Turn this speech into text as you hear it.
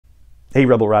Hey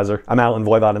Rebel Rouser, I'm Alan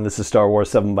Voivod and this is Star Wars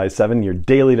 7x7, your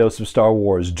daily dose of Star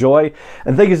Wars joy,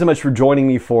 and thank you so much for joining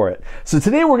me for it. So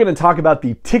today we're going to talk about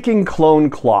the ticking clone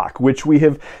clock, which we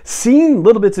have seen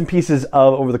little bits and pieces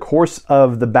of over the course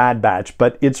of The Bad Batch,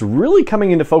 but it's really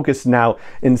coming into focus now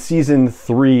in Season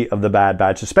 3 of The Bad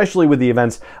Batch, especially with the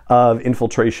events of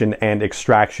Infiltration and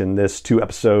Extraction, this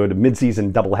 2-episode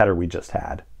mid-season doubleheader we just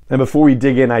had. And before we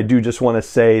dig in, I do just want to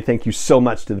say thank you so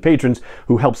much to the patrons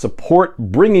who help support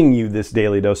bringing you this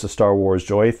daily dose of Star Wars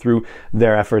joy through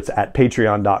their efforts at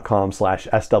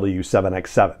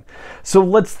patreon.com/SW7x7. So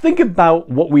let's think about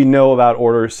what we know about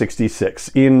Order 66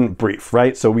 in brief,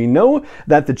 right? So we know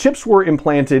that the chips were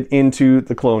implanted into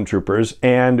the clone troopers,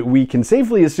 and we can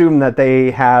safely assume that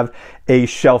they have a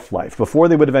shelf life before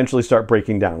they would eventually start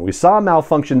breaking down. We saw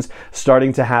malfunctions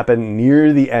starting to happen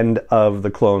near the end of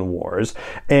the Clone Wars,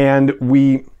 and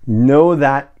we know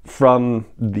that from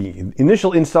the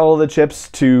initial install of the chips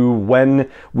to when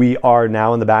we are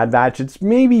now in the Bad Batch, it's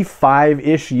maybe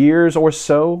 5-ish years or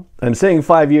so. I'm saying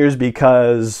 5 years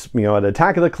because, you know, at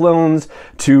Attack of the Clones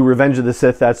to Revenge of the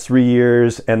Sith, that's 3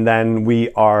 years, and then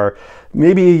we are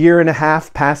maybe a year and a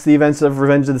half past the events of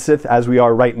Revenge of the Sith as we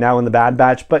are right now in the Bad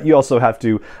Batch, but you also have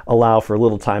to allow for a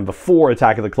little time before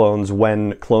Attack of the Clones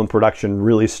when clone production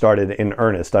really started in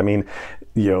earnest. I mean,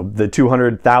 you know, the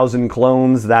 200,000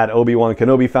 clones that Obi-Wan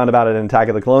Kenobi found about in Attack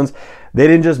of the Clones, they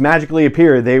didn't just magically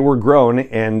appear, they were grown,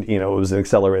 and, you know, it was an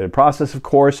accelerated process, of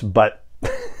course, but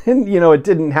and, you know, it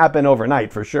didn't happen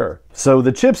overnight for sure. So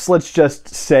the chips, let's just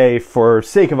say, for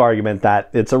sake of argument, that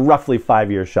it's a roughly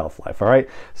 5-year shelf life, all right?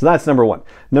 So that's number one.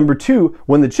 Number two,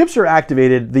 when the chips are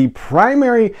activated, the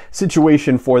primary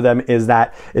situation for them is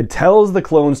that it tells the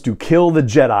clones to kill the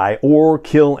Jedi or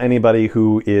kill anybody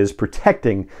who is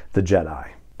protecting the Jedi.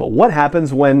 But what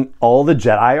happens when all the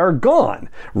Jedi are gone,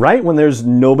 right? When there's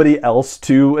nobody else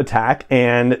to attack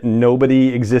and nobody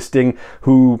existing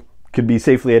who could be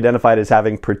safely identified as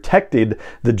having protected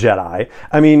the Jedi.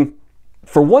 I mean,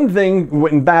 for one thing,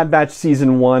 in Bad Batch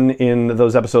Season 1, in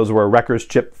those episodes where Wrecker's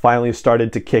chip finally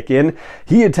started to kick in,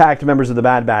 he attacked members of the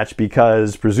Bad Batch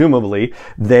because, presumably,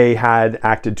 they had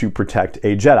acted to protect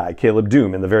a Jedi, Caleb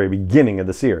Doom, in the very beginning of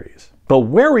the series. But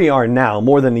where we are now,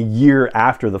 more than a year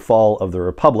after the fall of the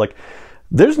Republic,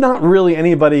 there's not really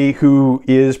anybody who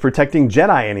is protecting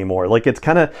Jedi anymore. Like, it's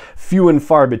kind of few and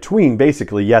far between,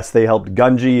 basically. Yes, they helped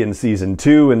Gungi in Season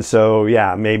 2, and so,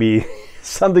 yeah, maybe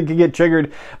something could get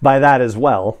triggered by that as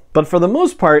well. But for the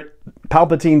most part,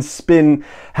 Palpatine's spin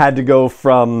had to go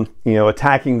from, you know,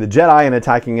 attacking the Jedi and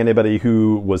attacking anybody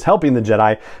who was helping the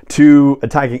Jedi to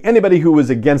attacking anybody who was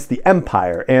against the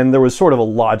Empire. And there was sort of a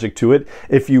logic to it,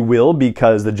 if you will,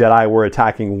 because the Jedi were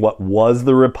attacking what was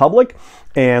the Republic,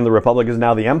 and the Republic is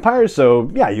now the Empire,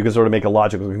 so yeah, you can sort of make a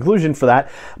logical conclusion for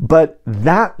that, but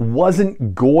that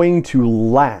wasn't going to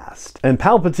last. And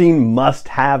Palpatine must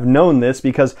have known this,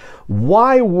 because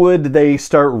why would they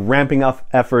start ramping up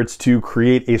efforts to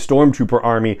create a stormtrooper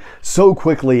army so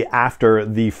quickly after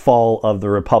the fall of the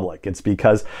Republic? It's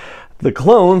because the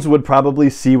clones would probably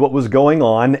see what was going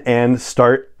on and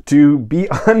start to be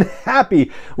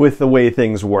unhappy with the way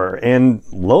things were. And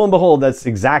lo and behold, that's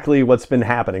exactly what's been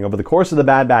happening. Over the course of the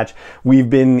Bad Batch, we've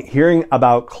been hearing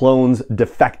about clones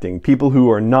defecting, people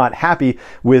who are not happy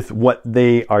with what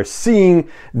they are seeing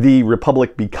the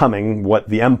Republic becoming, what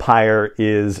the Empire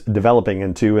is developing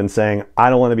into, and saying,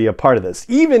 I don't want to be a part of this.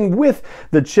 Even with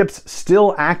the chips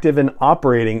still active and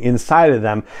operating inside of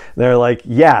them, they're like,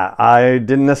 yeah, I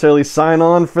didn't necessarily sign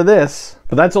on for this.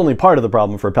 But that's only part of the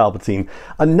problem for Palpatine.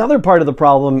 Another part of the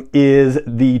problem is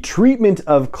the treatment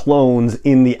of clones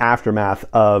in the aftermath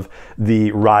of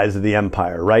the rise of the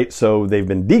Empire, right? So they've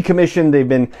been decommissioned, they've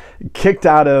been kicked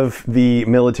out of the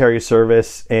military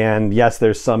service, and yes,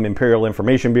 there's some Imperial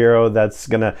Information Bureau that's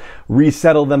gonna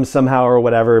resettle them somehow or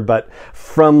whatever, but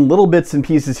from little bits and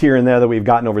pieces here and there that we've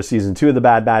gotten over Season 2 of the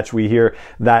Bad Batch, we hear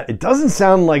that it doesn't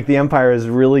sound like the Empire is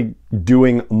really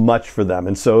doing much for them.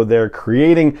 And so they're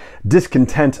creating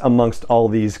discontent amongst all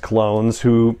these clones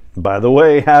who, by the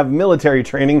way, have military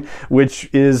training,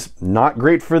 which is not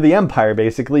great for the Empire,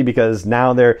 basically, because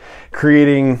now they're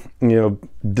creating, you know,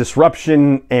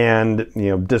 disruption and, you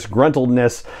know,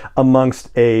 disgruntledness amongst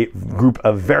a group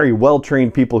of very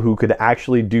well-trained people who could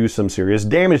actually do some serious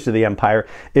damage to the Empire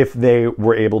if they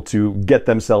were able to get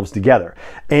themselves together.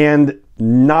 And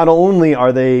not only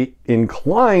are they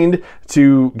inclined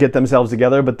to get themselves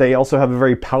together, but they also have a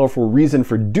very powerful reason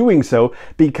for doing so,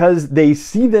 because they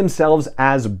see themselves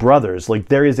as brothers. Like,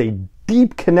 there is a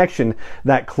deep connection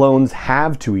that clones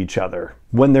have to each other.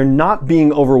 When they're not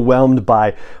being overwhelmed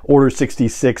by Order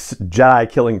 66 Jedi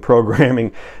killing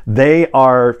programming, they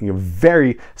are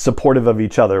very supportive of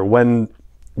each other. When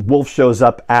Wolf shows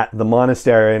up at the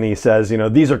monastery and he says,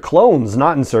 these are clones,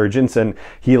 not insurgents, and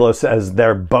Hilo says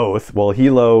they're both. Well,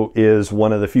 Hilo is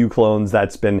one of the few clones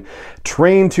that's been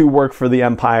trained to work for the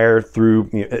Empire through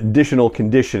additional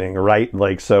conditioning, right?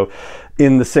 So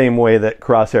in the same way that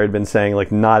Crosshair had been saying,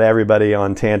 not everybody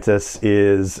on Tantus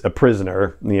is a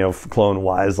prisoner,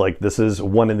 clone-wise, this is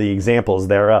one of the examples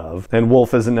thereof. And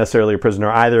Wolf isn't necessarily a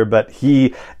prisoner either, but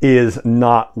he is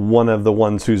not one of the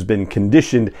ones who's been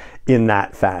conditioned in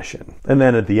that fashion. And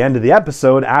then at the end of the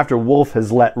episode, after Wolf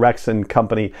has let Rex and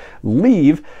company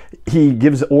leave, he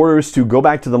gives orders to go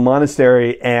back to the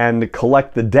monastery and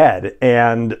collect the dead.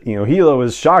 And, Hilo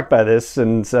is shocked by this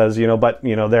and says, but,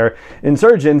 they're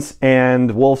insurgents.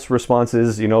 And Wolf's response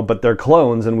is, but they're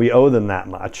clones and we owe them that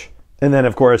much. And then,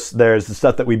 of course, there's the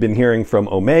stuff that we've been hearing from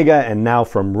Omega and now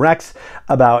from Rex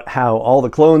about how all the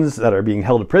clones that are being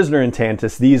held a prisoner in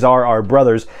Tantus, these are our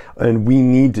brothers, and we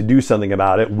need to do something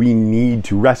about it. We need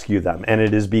to rescue them. And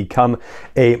it has become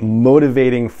a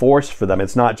motivating force for them.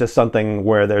 It's not just something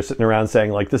where they're sitting around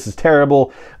saying, this is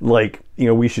terrible,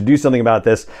 we should do something about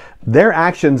this. Their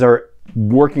actions are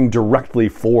working directly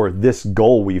for this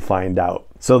goal, we find out.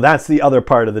 So that's the other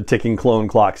part of the ticking clone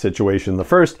clock situation. The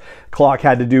first clock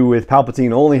had to do with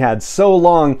Palpatine only had so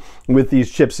long with these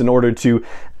chips in order to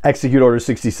execute Order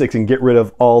 66 and get rid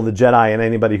of all the Jedi and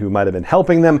anybody who might have been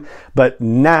helping them. But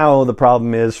now the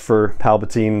problem is for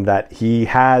Palpatine that he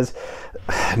has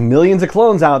millions of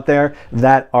clones out there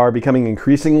that are becoming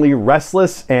increasingly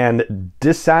restless and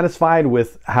dissatisfied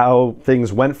with how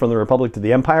things went from the Republic to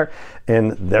the Empire,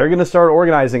 and they're going to start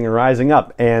organizing and rising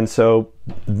up. And so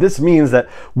this means that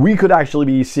we could actually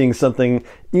be seeing something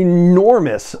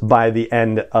enormous by the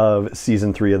end of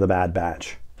Season 3 of The Bad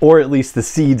Batch. Or at least the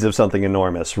seeds of something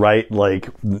enormous, right?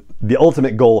 The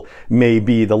ultimate goal may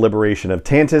be the liberation of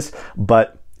Tantus,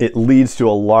 but it leads to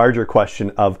a larger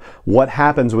question of what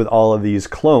happens with all of these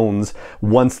clones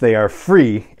once they are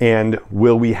free, and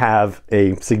will we have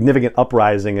a significant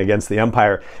uprising against the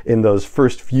Empire in those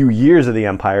first few years of the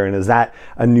Empire, and is that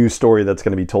a new story that's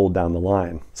going to be told down the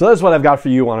line? So that's what I've got for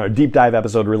you on our deep dive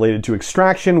episode related to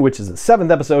Extraction, which is the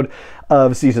 7th episode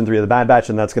of Season 3 of The Bad Batch,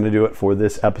 and that's going to do it for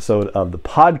this episode of the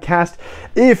podcast.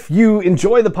 If you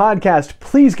enjoy the podcast,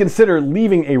 please consider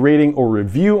leaving a rating or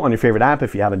review on your favorite app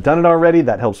if you haven't done it already.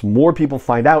 That helps more people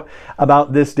find out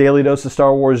about this daily dose of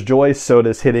Star Wars joy. So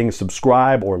does hitting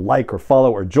subscribe or like or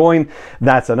follow or join.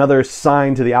 That's another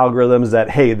sign to the algorithms that,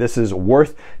 hey, this is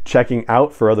worth checking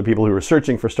out for other people who are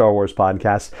searching for Star Wars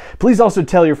podcasts. Please also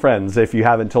tell your friends if you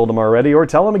haven't told them already, or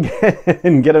tell them again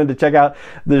and get them to check out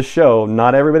this show.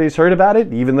 Not everybody's heard about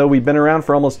it, even though we've been around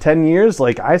for almost 10 years.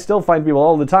 I still find people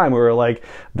all the time who are like,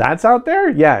 that's out there?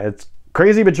 Yeah, it's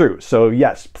crazy but true. So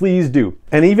yes, please do.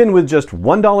 And even with just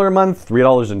 $1 a month,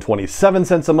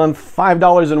 $3.27 a month,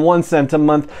 $5.01 a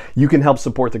month, you can help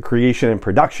support the creation and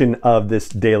production of this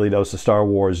daily dose of Star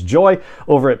Wars joy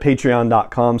over at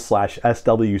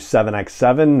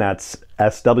patreon.com/SW7X7. That's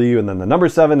SW and then the number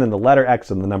 7 and the letter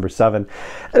X and the number 7.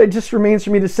 And it just remains for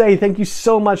me to say thank you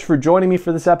so much for joining me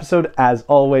for this episode, as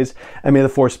always, and may the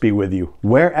Force be with you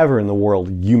wherever in the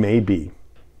world you may be.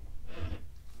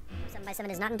 7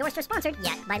 is not endorsed or sponsored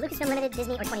yet by Lucasfilm Limited,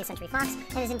 Disney, or 20th Century Fox,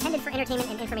 and is intended for entertainment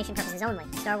and information purposes only.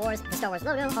 Star Wars, the Star Wars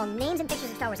logo, all names and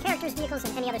pictures of Star Wars characters, vehicles,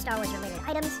 and any other Star Wars related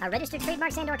items are registered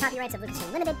trademarks and/or copyrights of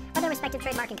Lucasfilm Limited, or their respective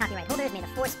trademark and copyright holders. May the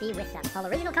Force be with them. All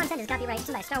original content is copyright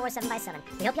by Star Wars 7x7.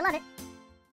 We hope you love it.